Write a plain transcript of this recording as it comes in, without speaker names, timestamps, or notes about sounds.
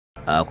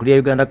Kuli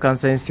Uganda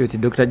Cancer Institute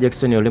Dr.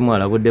 Jackson Olemu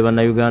alabudde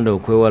bannayuganda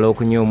okwewala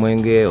okunywa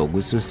omwenge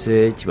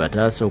ogususse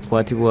kibataasa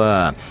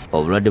okukwatibwa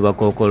obulwadde bwa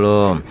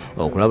kookolo.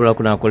 Okulabula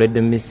kuno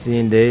akoledde mu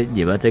misinde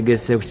gye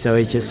bategese ku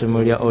kisaawe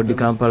ky'essomero lya Old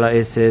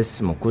Kampala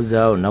SS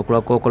Mukuza olunaku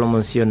lwa kookolo mu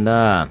nsi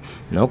yonna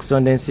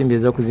n'okusonda ensimbi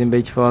ez'okuzimba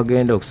ekifo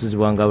awagenda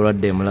okusuzibwanga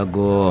abalwadde e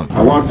Mulago.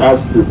 I want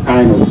us to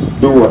kind of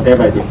do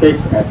whatever it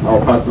takes at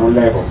our personal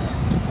level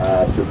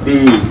to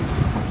be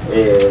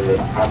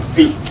as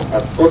fit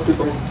as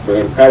possible to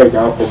encourage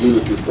our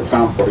communities to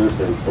come, for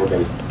instance, for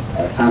the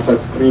cancer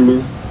screening,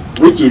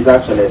 which is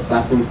actually a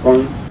starting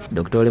point.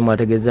 Dr. Olemu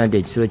ategeeza nti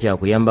ekisulo kya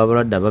kuyamba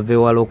abalwadde abava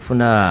ewala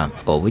okufuna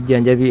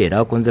obujjanjabi era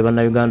akunze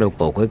bannayuganda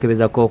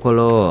okwekebeza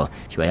kookolo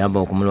kibayamba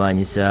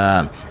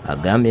okumulwanyisa.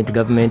 Agambye nti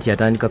gavumenti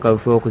yatandika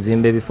kaweefube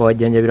okuzimba ebifo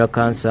awajjanjabira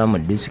kansa mu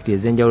disitulikiti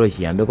ez'enjawulo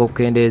kiyambeko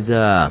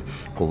okukendeeza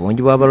ku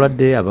bungi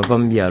bw'abalwadde abava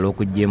mu byalo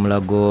okujja e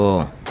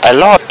Mulago. A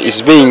lot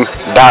is being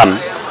done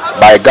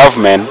by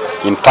government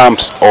in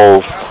terms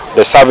of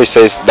the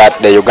services that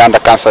the Uganda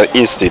Cancer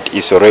Institute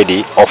is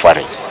already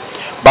offering.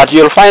 But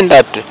you'll find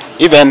that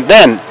even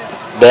then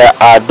there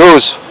are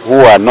those who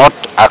are not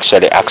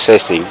actually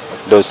accessing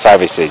those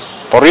services.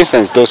 For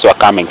instance, those who are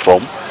coming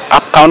from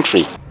up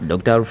country.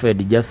 Dr.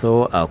 Alfred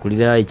Jatho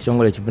akulira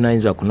ekitongole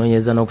ekivunaanyizibwa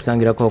kunoonyereza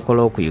n'okutangira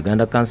kookolo ku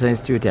Uganda Cancer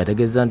Institute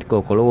ategeeza nti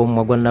kookolo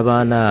w'omumwa gwa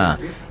nnabaana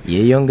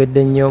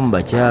yeeyongedde nnyo mu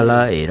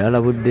bakyala era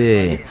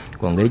alabudde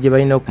ku ngeri gye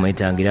balina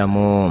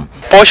okumwetangiramu.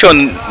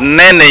 Portion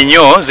nene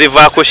nnyo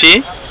ziva ku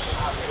ki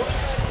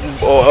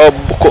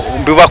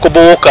biva ku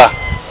buwuka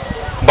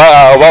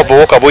oba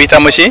buwuka buyita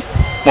mu ki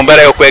mu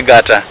mbeera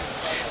y'okwegatta.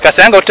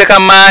 Kasanga nga tuteeka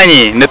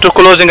maanyi ne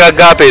tuclosinga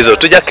gap ezo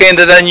tujja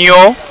kukendeza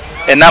nnyo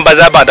enamba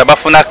z'abantu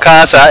abafuna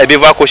kansa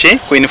ebiva ku ki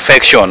ku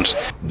infections.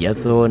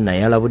 Jatho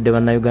naye alabudde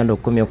bannayuganda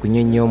okukomya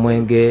okunywa ennyo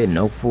omwenge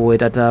n'okufuuwa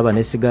etataaba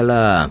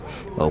n'essigala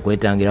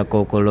okwetangira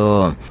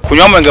kookolo.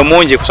 Kunywa omwenge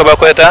mungi kusobola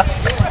kuleeta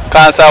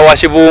kansa wa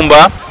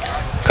kibumba,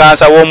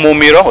 kansa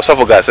w'omumiro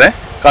esophagus,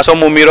 kansa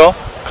w'omumiro,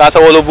 kansa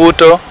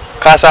w'olubuto,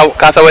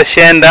 kansa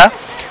w'eshenda,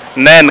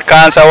 then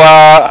kansa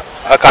wa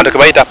akantu ke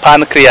bayita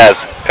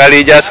pancreas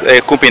kali just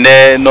kumpi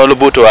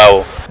n'olubuto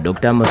awo.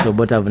 Dr.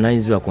 Masobota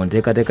avunaanyizibwa ku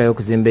nteekateeka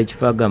y'okuzimba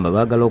ekifo agamba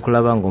baagala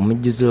okulaba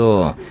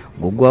ng'omujjuzo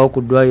guggwawo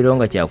ku ddwaliro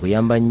nga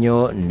kyakuyamba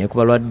nnyo ne ku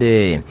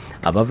balwadde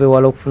abava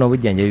ewala okufuna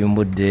obujjanjabi mu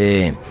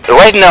budde.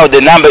 Right now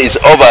the number is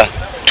over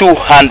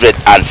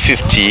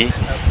 250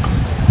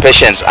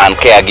 patients and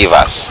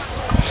caregivers.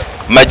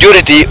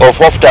 Majority of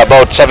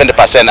about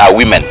 70% are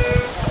women.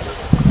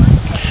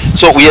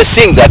 So we are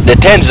seeing that the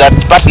tents that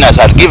partners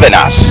have given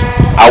us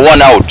are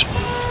worn out.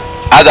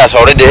 Others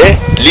are already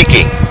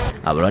leaking.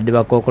 Abalwadde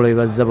ba kookolo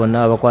bebazza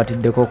bonna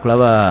abakwatiddeko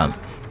okulaba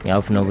nga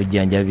bafuna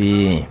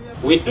obujjanjabi.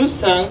 We do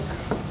thank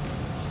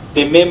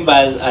the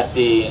members at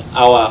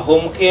our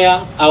home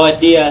care, our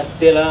dear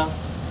Stella,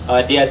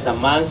 our dear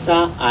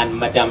Samantha and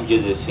Madam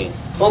Josephine.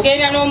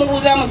 Ogenda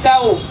n'omubuuza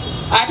musawo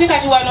ate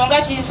kati wano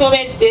nga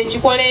kinsobedde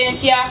nkikole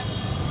ntya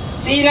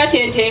siina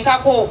kye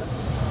nteekako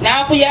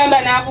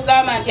n'akuyamba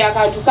n'akugamba nti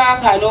akantu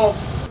kaakano.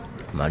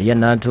 Maria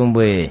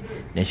Nantumbwe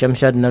ne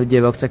Shamshad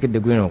Naluje bakusakidde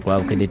gwino kwa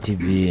Bukedde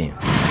TV.